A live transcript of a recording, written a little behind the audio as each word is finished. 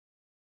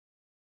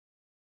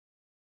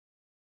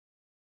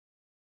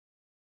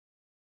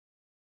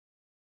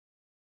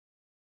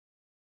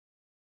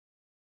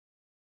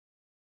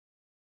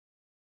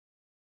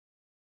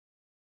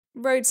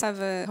Roads have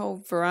a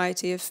whole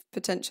variety of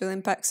potential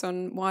impacts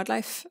on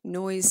wildlife: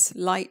 noise,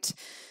 light,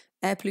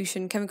 air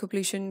pollution, chemical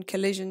pollution,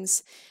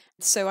 collisions.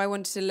 So I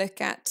wanted to look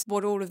at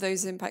what all of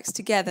those impacts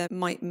together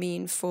might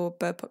mean for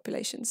bird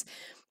populations.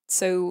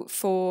 So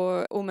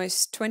for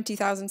almost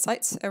 20,000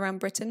 sites around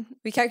Britain,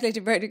 we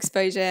calculated road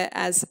exposure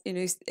as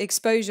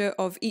exposure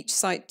of each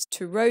site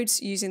to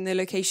roads using the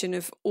location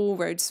of all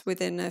roads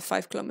within a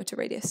 5 kilometre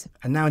radius.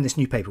 And now in this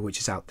new paper, which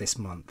is out this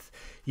month,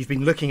 you've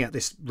been looking at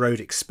this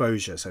road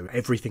exposure, so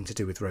everything to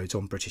do with roads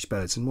on British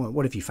birds. And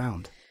what have you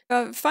found?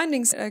 Our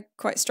findings are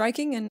quite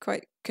striking and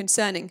quite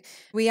concerning.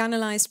 We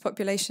analysed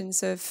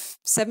populations of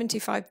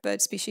 75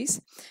 bird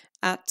species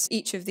at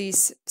each of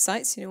these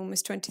sites,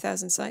 almost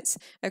 20,000 sites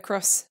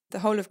across the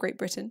whole of Great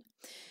Britain,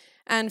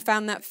 and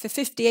found that for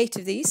 58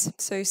 of these,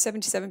 so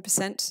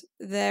 77%,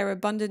 their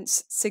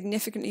abundance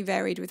significantly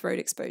varied with road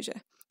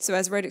exposure. So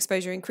as road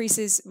exposure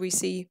increases, we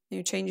see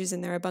changes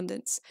in their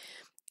abundance.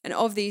 And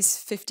of these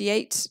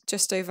 58,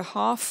 just over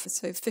half,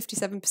 so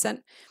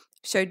 57%,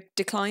 showed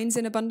declines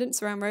in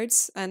abundance around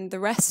roads, and the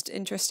rest,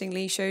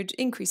 interestingly, showed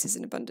increases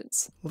in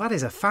abundance. Well, that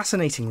is a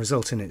fascinating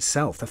result in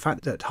itself, the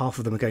fact that half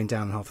of them are going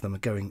down and half of them are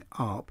going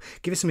up.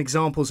 Give us some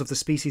examples of the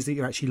species that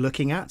you're actually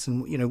looking at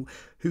and,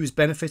 who's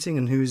benefiting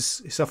and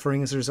who's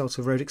suffering as a result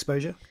of road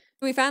exposure.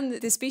 We found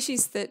that the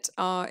species that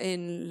are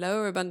in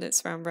lower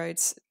abundance around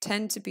roads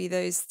tend to be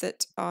those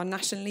that are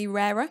nationally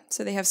rarer,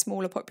 so they have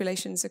smaller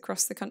populations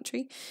across the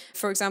country.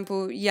 For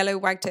example, yellow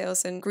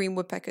wagtails and green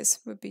woodpeckers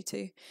would be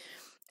two.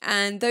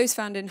 And those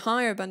found in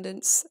higher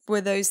abundance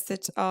were those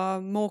that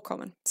are more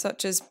common,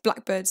 such as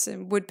blackbirds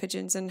and wood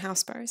pigeons and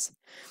house sparrows.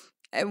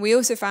 And we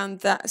also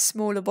found that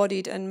smaller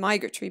bodied and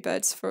migratory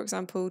birds, for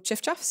example,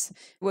 chiffchaffs,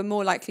 were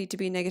more likely to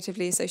be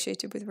negatively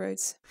associated with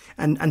roads.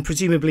 And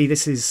presumably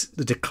this is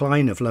the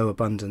decline of low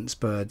abundance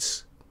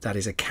birds that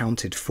is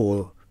accounted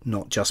for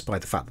not just by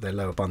the fact that they're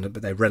low abundant,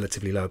 but they're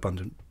relatively low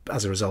abundant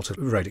as a result of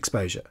road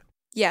exposure.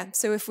 Yeah,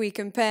 so if we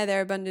compare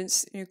their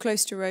abundance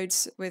close to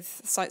roads with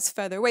sites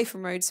further away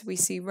from roads, we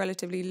see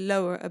relatively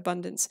lower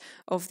abundance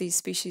of these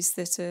species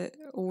that are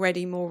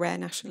already more rare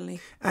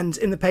nationally. And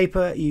in the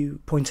paper, you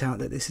point out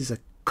that this is a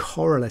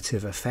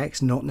correlative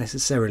effect, not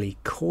necessarily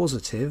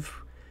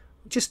causative.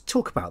 Just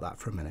talk about that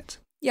for a minute.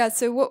 Yeah,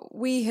 so what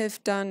we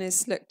have done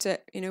is looked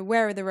at,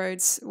 where are the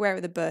roads, where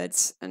are the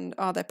birds, and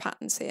are there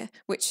patterns here?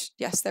 Which,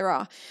 yes, there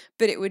are,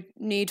 but it would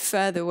need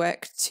further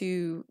work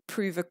to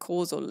prove a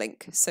causal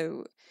link.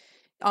 So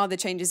are the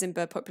changes in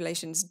bird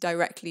populations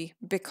directly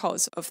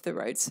because of the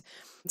roads?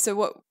 So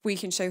what we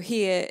can show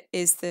here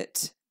is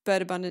that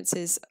bird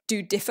abundances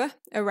do differ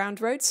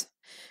around roads,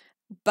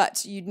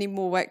 but you'd need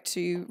more work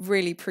to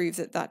really prove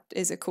that that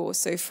is a cause.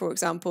 So, for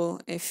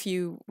example, if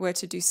you were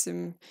to do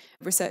some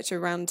research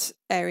around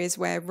areas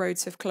where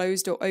roads have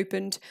closed or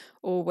opened,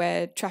 or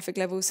where traffic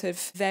levels have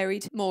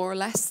varied more or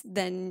less,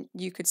 then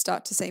you could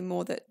start to say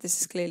more that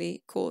this is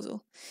clearly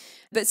causal.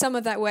 But some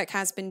of that work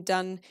has been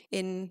done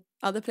in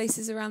other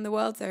places around the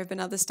world. There have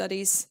been other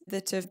studies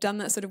that have done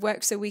that sort of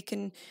work, so we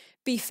can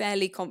be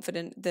fairly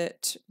confident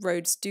that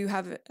roads do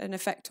have an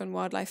effect on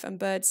wildlife and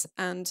birds,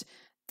 and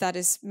that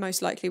is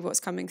most likely what's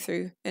coming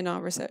through in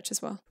our research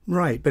as well.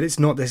 Right, but it's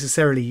not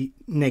necessarily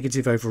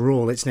negative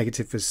overall. It's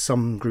negative for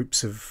some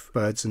groups of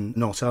birds and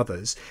not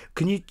others.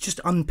 Can you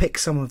just unpick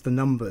some of the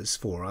numbers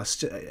for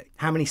us?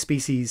 How many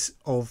species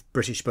of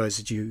British birds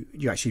did you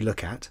actually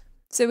look at?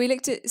 So we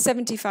looked at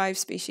 75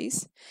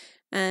 species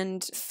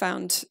and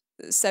found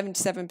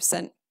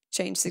 77%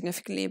 change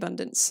significantly in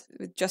abundance,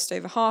 with just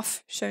over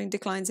half showing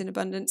declines in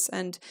abundance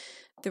and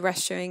the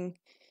rest showing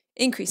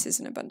increases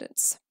in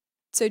abundance.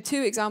 So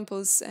two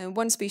examples,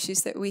 one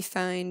species that we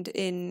found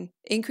in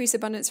increased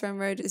abundance around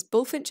road is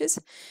bullfinches,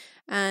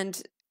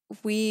 and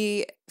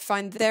we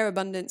find their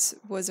abundance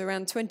was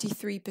around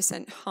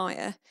 23%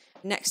 higher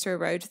next to a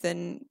road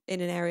than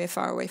in an area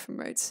far away from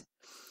roads.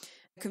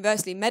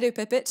 Conversely, meadow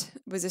pipit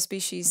was a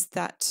species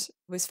that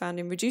was found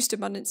in reduced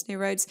abundance near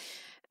roads,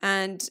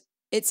 and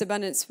its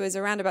abundance was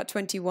around about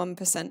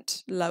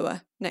 21%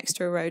 lower next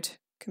to a road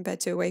compared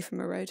to away from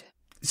a road.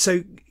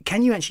 So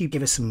can you actually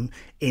give us some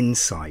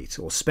insight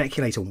or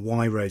speculate on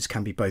why roads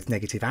can be both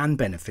negative and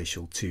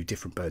beneficial to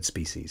different bird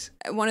species?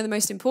 One of the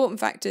most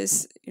important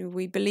factors,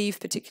 we believe,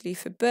 particularly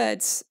for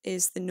birds,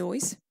 is the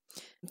noise.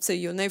 So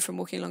you'll know from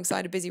walking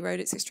alongside a busy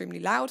road, it's extremely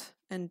loud,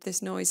 and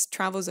this noise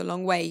travels a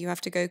long way. You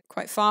have to go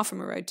quite far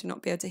from a road to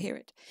not be able to hear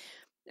it.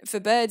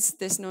 For birds,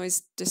 this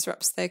noise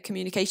disrupts their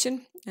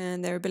communication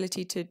and their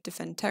ability to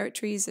defend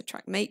territories,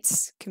 attract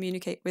mates,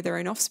 communicate with their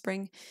own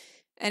offspring.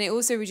 And it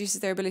also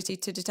reduces their ability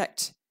to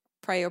detect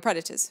prey or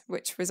predators,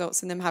 which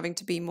results in them having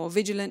to be more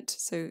vigilant.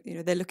 So,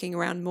 they're looking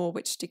around more,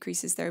 which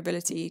decreases their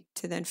ability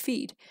to then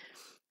feed.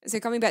 So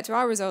coming back to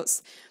our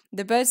results,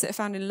 the birds that are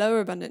found in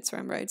lower abundance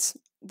around roads,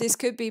 this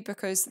could be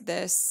because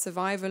their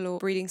survival or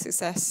breeding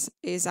success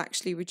is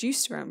actually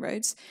reduced around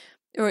roads,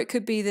 or it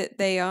could be that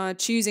they are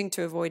choosing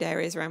to avoid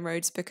areas around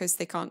roads because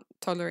they can't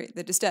tolerate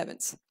the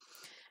disturbance.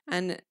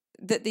 And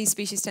that these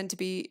species tend to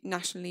be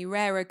nationally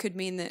rarer could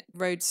mean that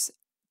roads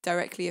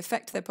directly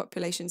affect their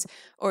populations,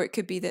 or it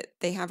could be that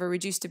they have a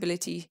reduced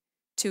ability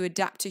to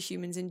adapt to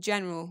humans in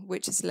general,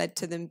 which has led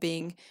to them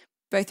being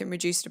both in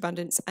reduced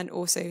abundance and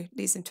also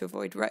leads them to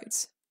avoid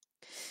roads.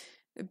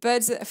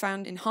 Birds that are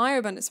found in higher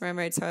abundance around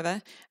roads,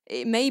 however,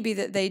 it may be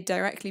that they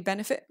directly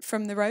benefit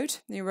from the road.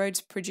 The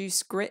roads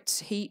produce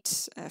grit,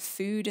 heat,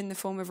 food in the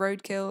form of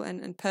roadkill,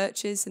 and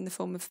perches in the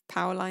form of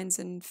power lines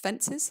and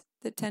fences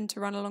that tend to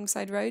run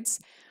alongside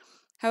roads.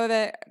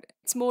 However,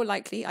 it's more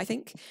likely, I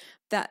think,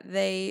 that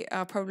they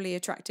are probably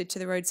attracted to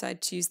the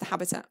roadside to use the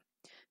habitat.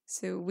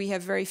 So we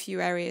have very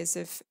few areas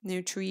of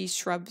trees,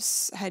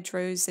 shrubs,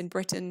 hedgerows in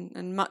Britain,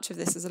 and much of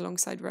this is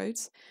alongside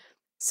roads.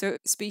 So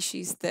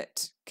species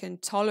that can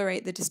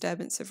tolerate the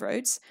disturbance of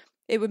roads,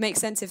 it would make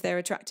sense if they're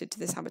attracted to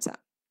this habitat.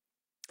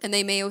 And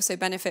they may also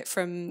benefit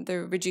from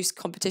the reduced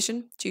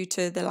competition due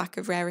to the lack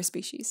of rarer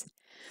species.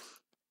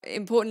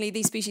 Importantly,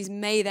 these species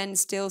may then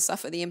still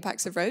suffer the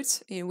impacts of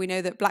roads. We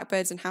know that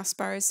blackbirds and house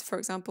sparrows, for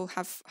example,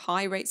 have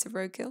high rates of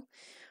roadkill,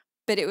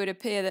 but it would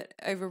appear that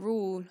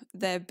overall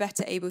they're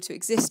better able to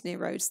exist near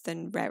roads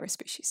than rarer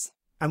species.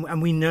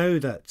 And we know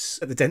that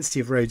the density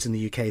of roads in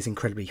the UK is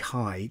incredibly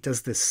high.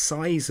 Does the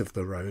size of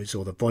the roads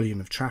or the volume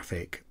of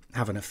traffic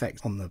have an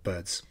effect on the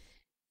birds?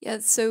 Yeah,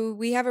 so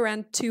we have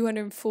around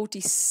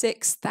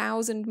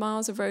 246,000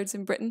 miles of roads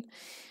in Britain,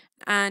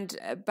 and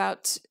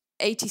about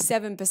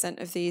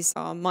 87% of these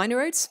are minor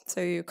roads,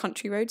 so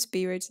country roads,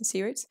 B roads and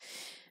C roads.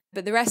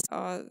 But the rest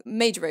are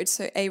major roads,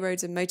 so A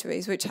roads and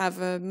motorways, which have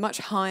a much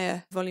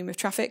higher volume of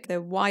traffic.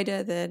 They're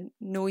wider, they're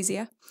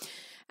noisier.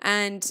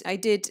 And I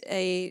did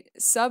a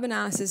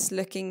sub-analysis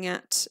looking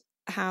at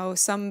how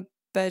some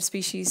bird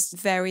species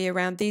vary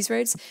around these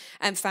roads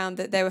and found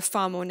that there were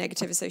far more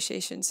negative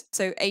associations.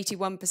 So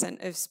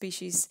 81% of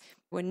species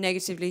were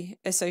negatively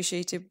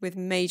associated with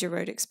major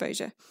road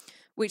exposure,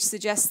 which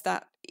suggests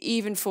that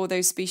even for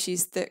those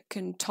species that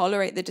can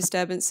tolerate the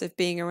disturbance of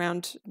being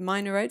around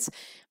minor roads,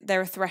 there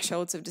are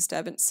thresholds of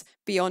disturbance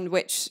beyond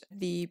which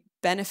the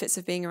benefits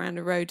of being around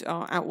a road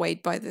are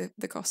outweighed by the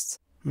costs.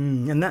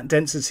 And that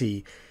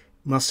density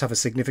must have a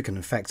significant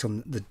effect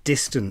on the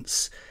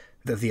distance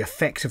of the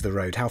effect of the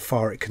road, how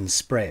far it can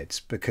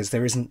spread, because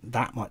there isn't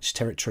that much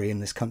territory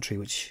in this country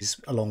which is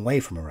a long way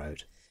from a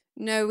road.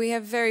 No, we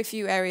have very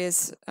few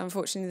areas,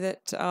 unfortunately,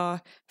 that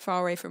are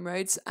far away from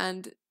roads.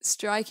 And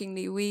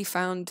strikingly, we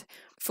found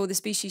for the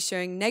species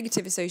showing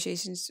negative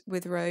associations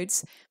with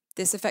roads,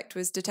 this effect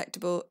was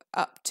detectable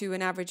up to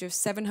an average of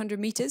 700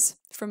 metres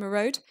from a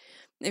road.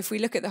 If we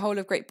look at the whole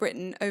of Great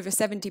Britain, over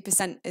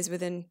 70% is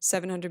within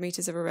 700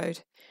 metres of a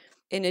road.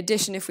 In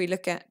addition, if we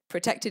look at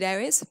protected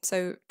areas,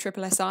 so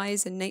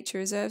SSIs and nature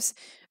reserves,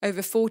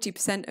 over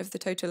 40% of the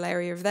total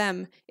area of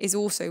them is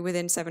also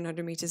within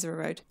 700 metres of a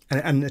road.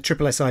 And the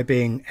SSI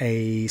being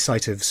a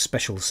site of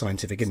special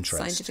scientific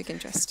interest. Scientific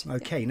interest.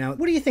 Okay, yeah. Now,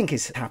 what do you think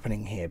is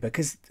happening here?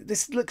 Because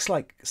this looks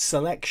like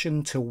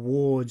selection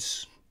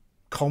towards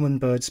common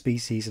bird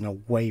species and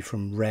away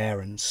from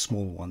rare and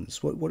small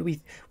ones. What do you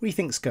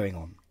think is going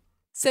on?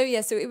 So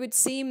it would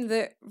seem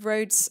that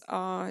roads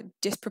are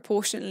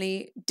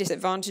disproportionately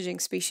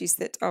disadvantaging species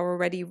that are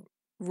already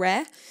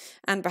rare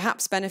and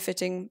perhaps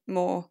benefiting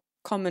more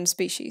common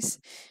species.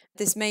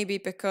 This may be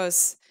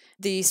because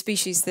the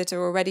species that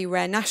are already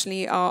rare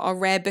nationally are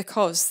rare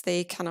because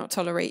they cannot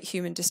tolerate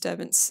human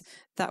disturbance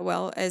that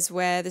well, as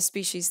where the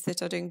species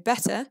that are doing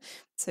better,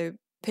 so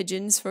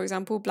pigeons, for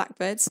example,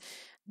 blackbirds,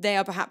 they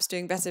are perhaps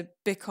doing better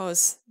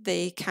because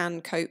they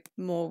can cope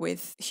more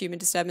with human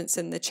disturbance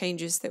and the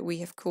changes that we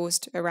have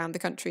caused around the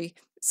country.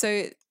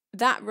 So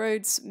that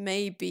roads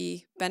may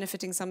be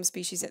benefiting some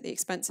species at the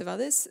expense of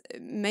others,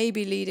 may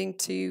be leading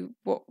to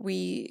what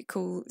we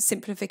call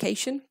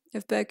simplification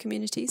of bird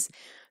communities.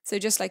 So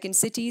just like in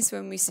cities,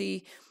 when we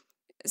see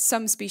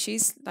some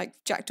species like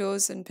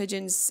jackdaws and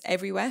pigeons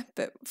everywhere,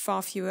 but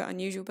far fewer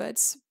unusual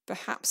birds,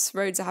 perhaps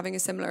roads are having a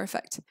similar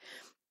effect.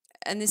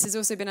 And this has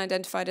also been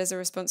identified as a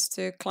response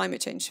to climate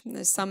change. And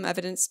there's some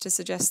evidence to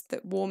suggest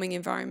that warming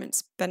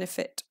environments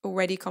benefit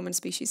already common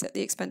species at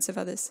the expense of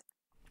others.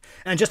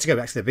 And just to go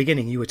back to the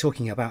beginning, you were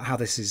talking about how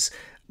this is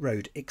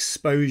road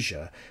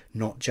exposure,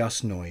 not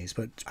just noise.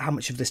 But how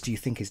much of this do you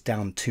think is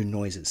down to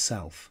noise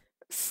itself?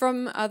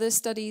 From other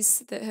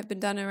studies that have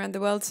been done around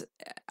the world,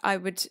 I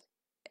would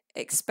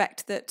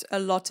expect that a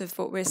lot of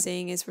what we're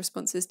seeing is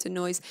responses to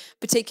noise,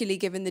 particularly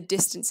given the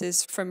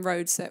distances from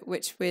roads at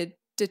which we're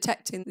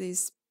detecting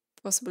these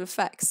possible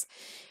effects.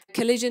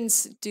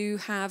 Collisions do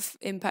have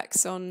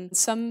impacts on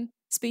some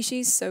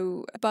species,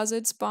 so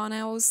buzzards, barn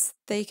owls,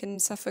 they can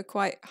suffer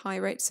quite high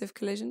rates of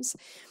collisions.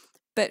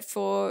 But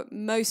for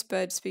most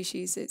bird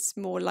species, it's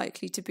more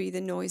likely to be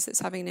the noise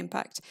that's having an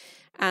impact.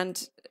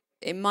 And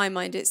in my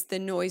mind, it's the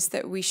noise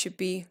that we should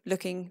be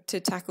looking to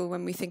tackle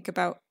when we think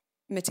about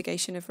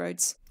mitigation of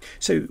roads.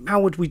 So how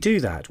would we do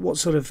that? What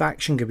sort of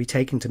action could be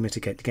taken to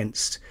mitigate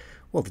against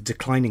the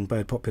declining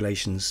bird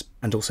populations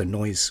and also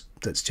noise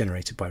that's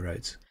generated by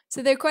roads?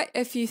 So there are quite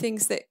a few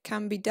things that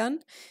can be done.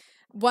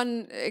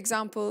 One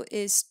example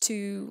is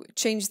to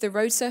change the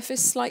road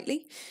surface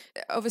slightly.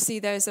 Obviously,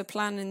 there's a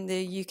plan in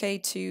the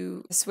UK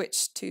to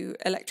switch to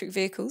electric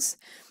vehicles.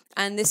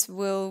 And this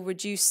will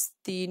reduce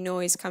the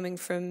noise coming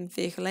from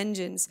vehicle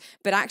engines.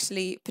 But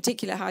actually,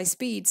 particular high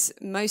speeds,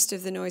 most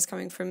of the noise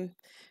coming from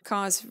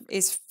cars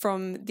is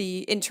from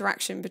the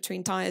interaction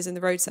between tyres and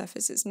the road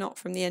surface. It's not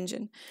from the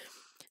engine.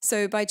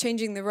 So by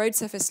changing the road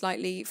surface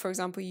slightly, for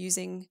example,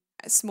 using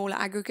a smaller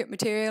aggregate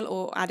material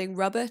or adding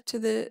rubber to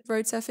the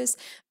road surface,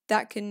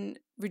 that can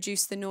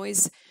reduce the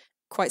noise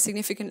quite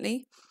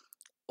significantly.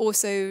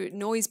 Also,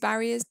 noise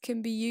barriers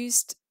can be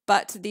used,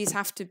 but these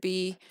have to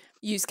be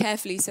used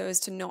carefully so as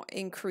to not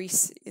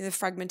increase the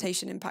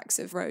fragmentation impacts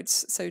of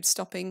roads, so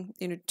stopping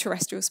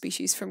terrestrial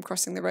species from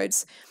crossing the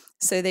roads.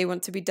 So they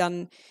want to be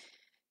done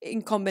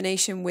in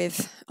combination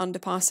with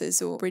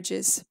underpasses or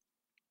bridges.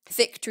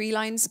 Thick tree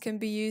lines can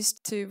be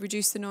used to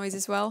reduce the noise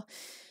as well.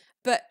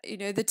 But,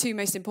 the two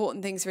most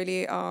important things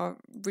really are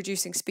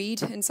reducing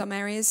speed in some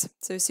areas.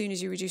 So as soon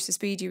as you reduce the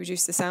speed, you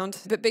reduce the sound.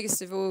 But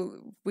biggest of all,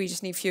 we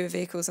just need fewer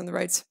vehicles on the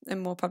roads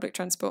and more public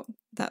transport.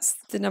 That's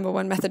the number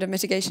one method of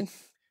mitigation.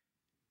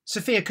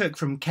 Sophia Cook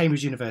from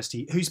Cambridge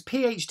University, whose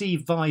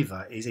PhD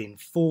Viva is in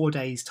 4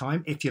 days'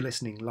 time, if you're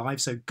listening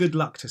live. So good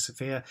luck to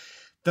Sophia.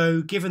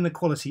 Though, given the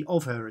quality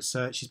of her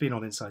research, she's been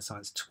on Inside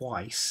Science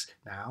twice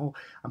now.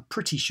 I'm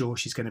pretty sure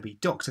she's going to be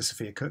Dr.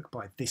 Sophia Cook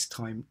by this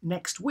time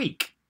next week.